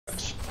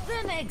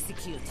Then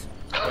execute.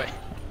 Wait.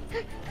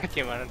 I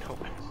came out of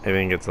nowhere. I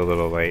think it's a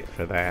little late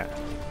for that.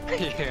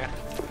 Yeah.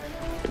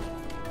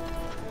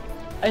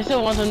 I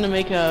still want them to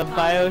make a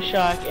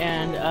BioShock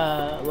and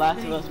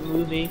Last of Us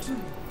movie.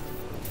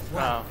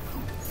 Oh.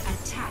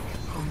 Attack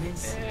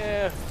commence.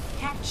 Yeah.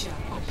 Capture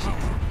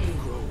objective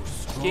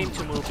Game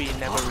to movie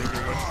never really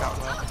works out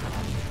well.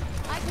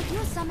 I could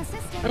use some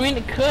assistance. I mean,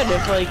 it could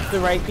if like the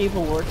right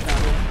people worked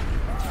on it.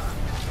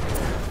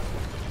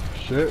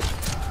 Shit.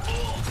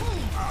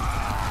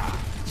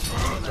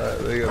 Alright,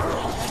 they got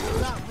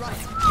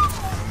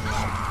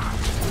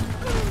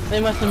They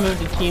must have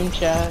moved to team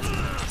chat. Yeah.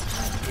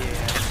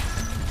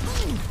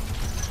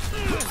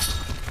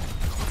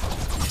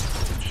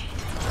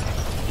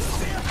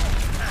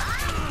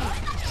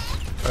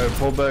 Alright,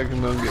 pull back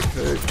and don't get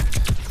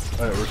picked.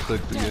 Alright, we're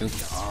slicked again.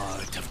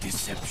 Art of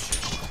deception.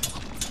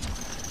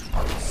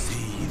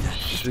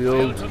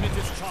 Shield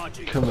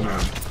coming in.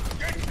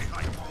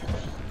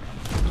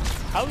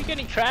 How are we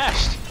getting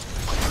trashed?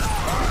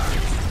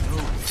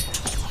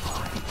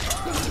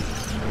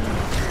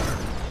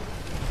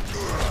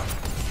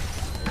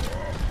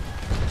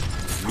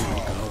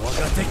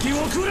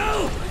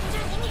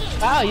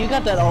 Wow, you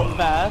got that ult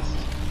fast.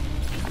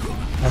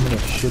 I'm gonna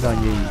shit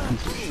on you, you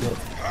piece of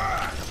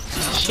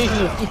shit.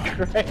 Jesus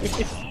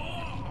Christ.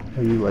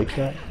 Oh, you like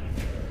that?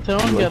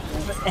 Someone got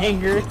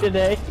angry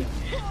today.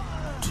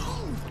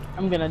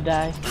 I'm gonna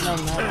die. No,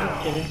 I'm not.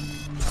 I'm kidding.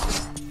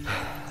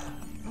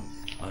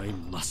 I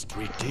must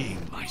redeem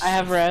myself. I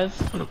have res.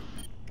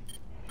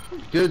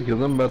 Good,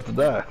 because I'm about to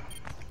die.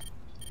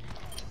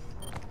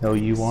 No,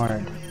 you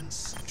aren't.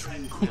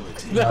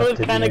 That Not was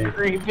kind today. of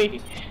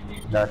creepy.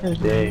 Not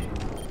today.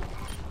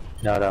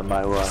 Not on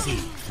my watch.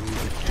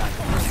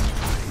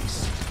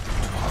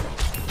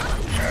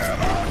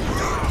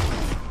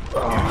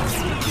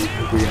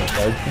 We're gonna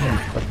charge him and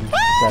fucking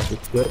crack his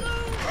foot.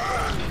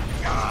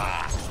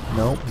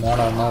 Nope, not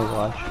on my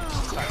watch.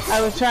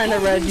 I was trying to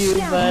res you,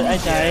 but I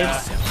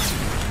died.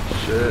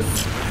 Shit.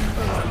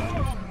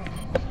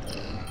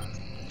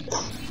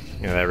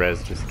 Yeah, that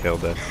res just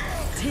killed us.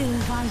 Till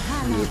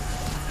Valhalla.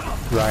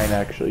 Ryan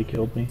actually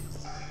killed me.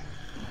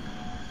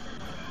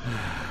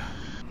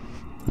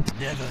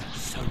 Never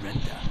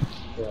surrender.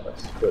 Yeah,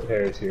 split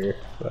hairs here,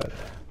 but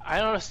I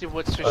honestly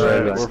would switch Alright,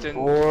 to we're instant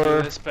four.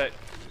 do this, but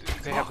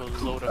they have a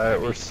load of Alright,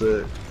 we're enemies.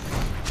 sick.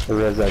 the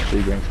res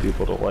actually brings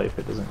people to life.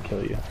 It doesn't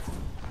kill you.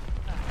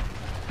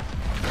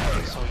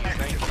 So you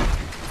think?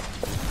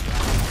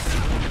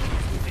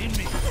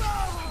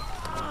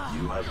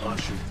 You have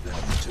ushered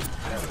them to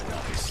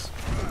paradise.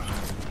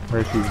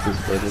 Mercy's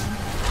disbanded.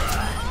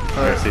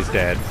 Mercy's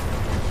dead.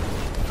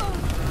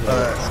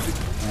 Alright.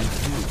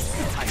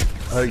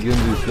 Alright,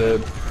 Genji's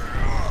dead.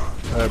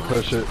 Alright,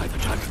 push it.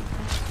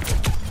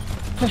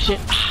 Push it.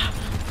 Ah,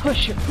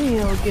 push it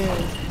real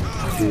good.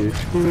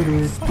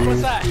 What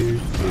was that?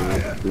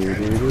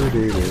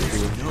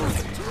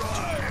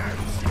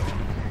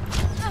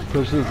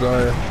 Push this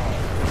Zarya.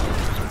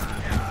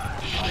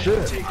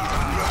 Shit.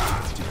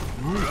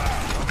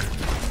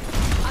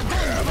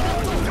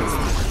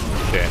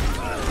 Shit.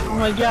 Oh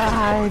my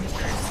god.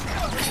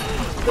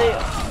 They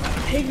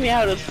take me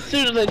out as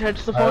soon as I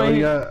touch the Alright,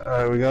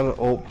 point. we got an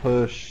ult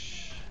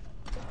push.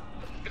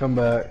 Come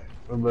back.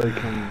 Everybody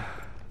come.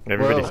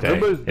 Everybody's Well, dead.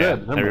 everybody's Yeah,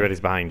 dead. Never everybody's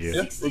behind you.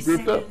 Yeah, we're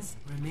grouped up.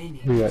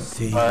 We got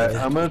team. Alright,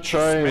 I'm gonna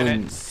try and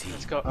Minutes.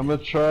 Let's go. I'm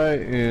gonna try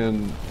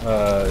and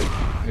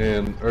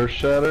Earth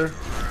Shatter.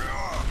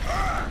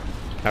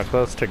 How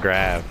close to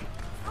grab?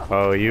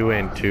 Oh, you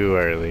went too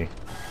early.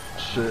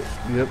 Shit.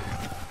 Yep.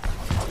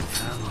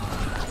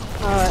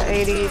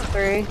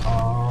 83.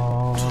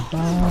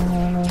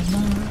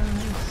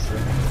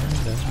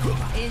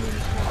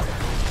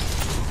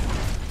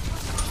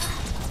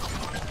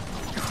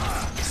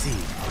 See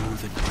through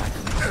the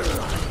dragon's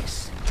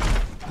eyes.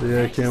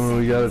 Yeah, Cameron,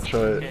 we gotta try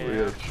it. We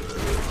gotta try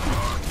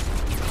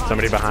it.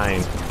 Somebody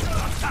behind.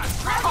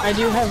 I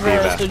do have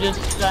Diva. res, so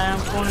just die on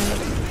point.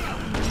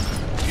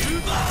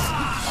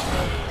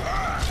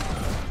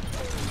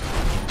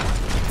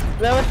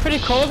 That was pretty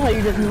cold how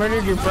you just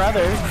murdered your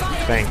brother.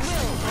 Thanks.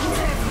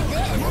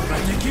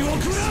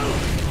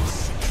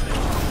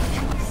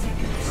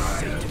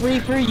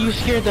 Reaper, you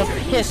scared the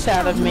piss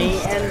out of me,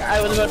 and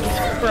I was about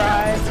to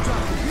cry.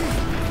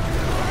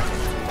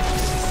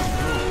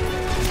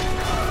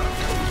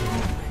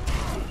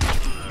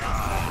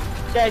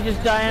 Yeah,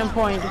 just die on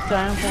point, just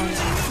die on point.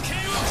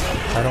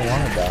 I don't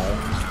want to die.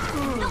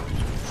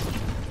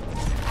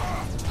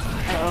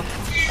 Uh-oh.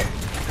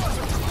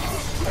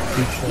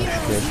 Keep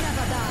that shit.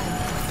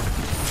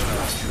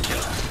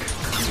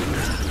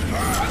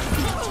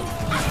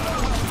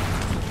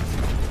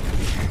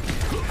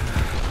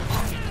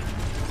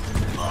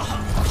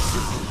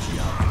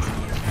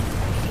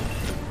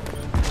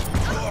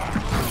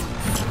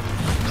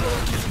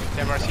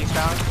 MRC's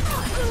down.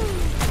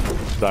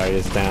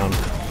 Zarya's down.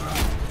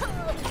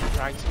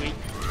 Ryan's weak.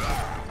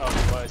 Oh,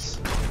 he was.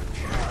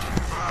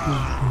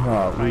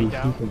 No, we Right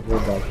down. can go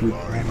back.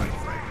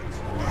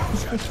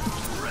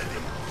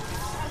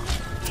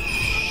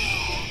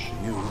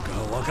 You You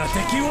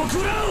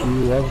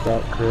love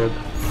that crib.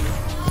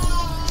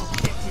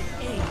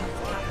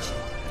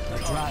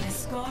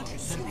 Escort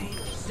the main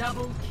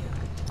double kill.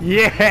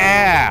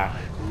 Yeah!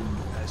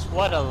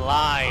 What a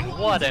line.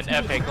 What an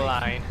epic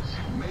line.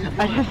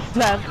 I just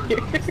sat here.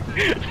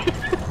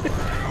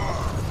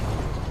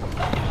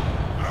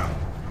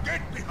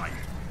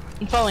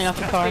 I'm falling off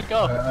the car. Let's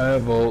go. I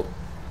have ult.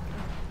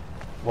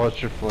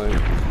 Watch your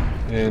flank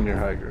and your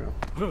high ground.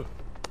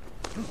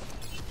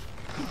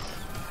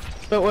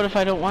 But what if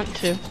I don't want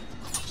to?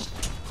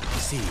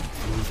 See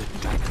through the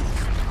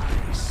dragon's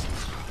eyes.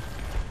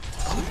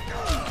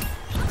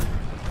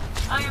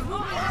 I am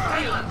moving the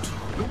payload.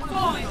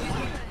 Falling with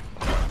you.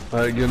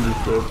 Alright, Genji's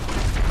dead.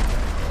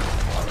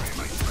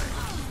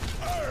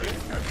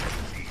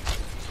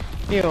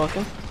 You're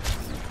welcome.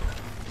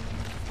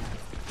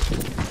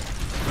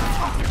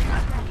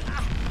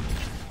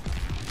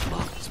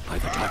 Blocked by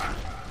the dragon.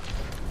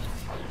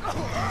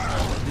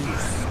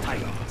 These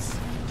titans.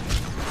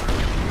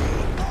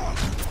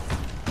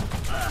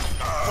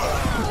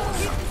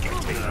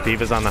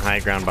 Diva's on the high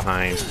ground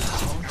behind.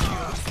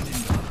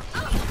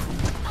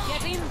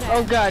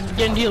 Oh god,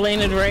 Genji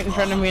landed right in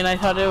front of me and I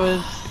thought it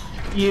was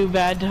you,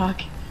 Bad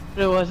Dog.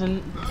 But it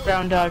wasn't.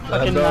 Brown Dog.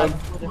 Fucking Dog?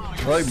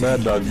 nuts. I like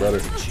Mad Dog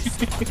better.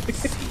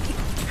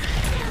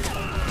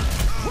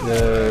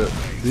 Yeah,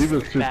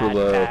 Diva's super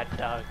low. Bad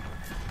dog.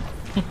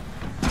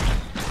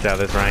 Yeah,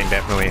 this Ryan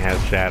definitely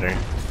has shatter.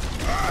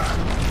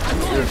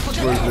 Where's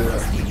the...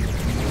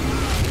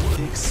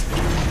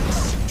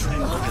 Experience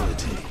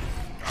tranquility.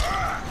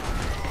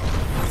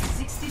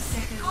 60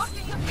 seconds.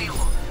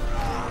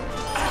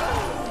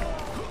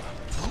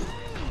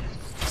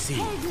 See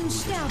through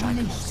the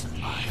dragon's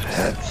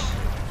eyes.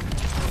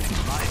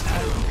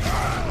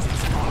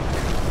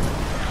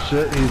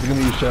 Shit, he's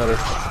gonna use shatter.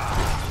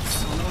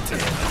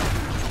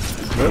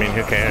 I mean,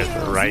 who cares?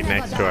 We're right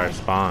next to our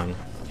spawn.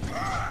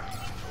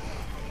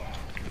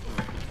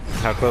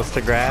 How close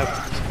to grab?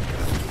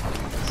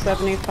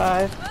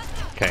 75.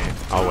 Okay,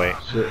 I'll wait.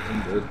 Shit,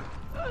 I'm dead.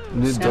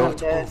 Need And I'm don't.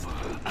 dead.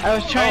 I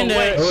was trying to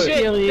Wait, shit.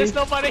 heal you. There's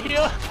nobody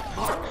here.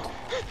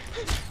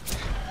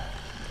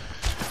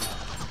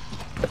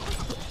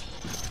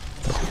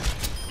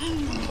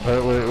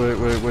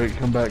 Wait,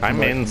 come back.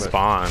 I'm in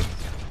spawn.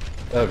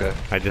 Okay.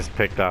 I just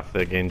picked off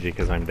the Genji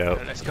because I'm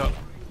dope. Let's go.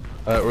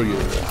 Alright, we're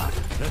good.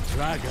 The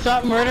dragon.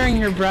 Stop murdering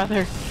your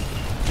brother.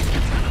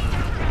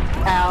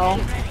 Ow.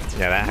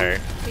 Yeah, that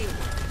hurt.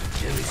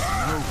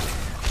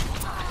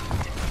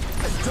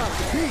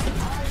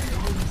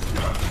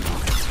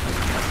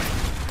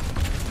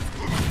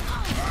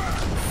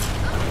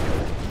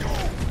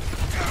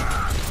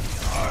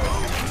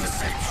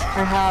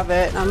 I have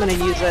it. I'm gonna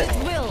use it.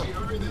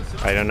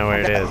 I don't know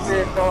where it is.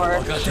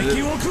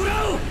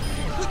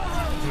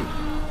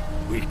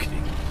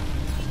 Weakening.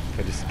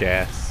 I just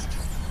guessed.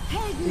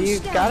 You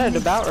got it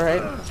about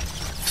right.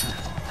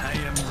 I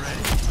am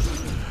ready.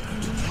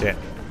 Shit.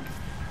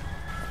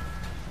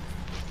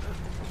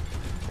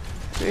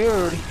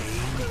 Dude.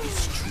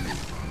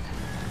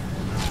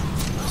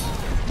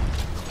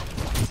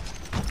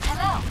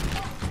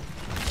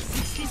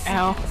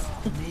 Ow.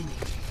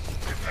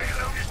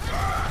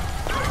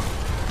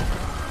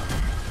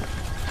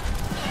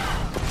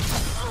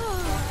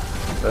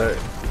 Alright.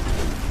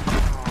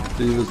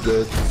 Diva's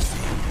dead.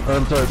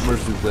 I'm sorry,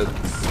 Mercy's dead.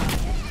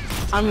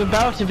 I'm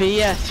about to be,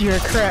 yes, you're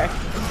correct.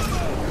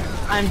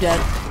 I'm dead.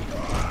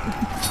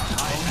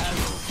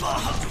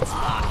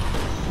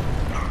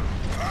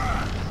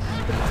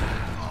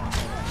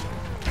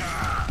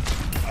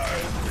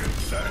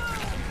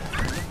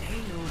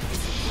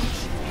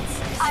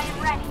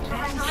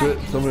 Shit,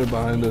 somebody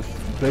behind us.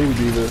 Baby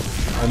Diva,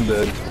 I'm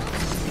dead.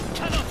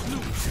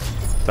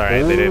 It's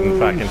alright, they didn't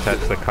fucking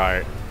touch the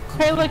cart.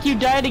 Hey, look, you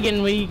died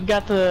again. We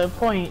got the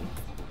point.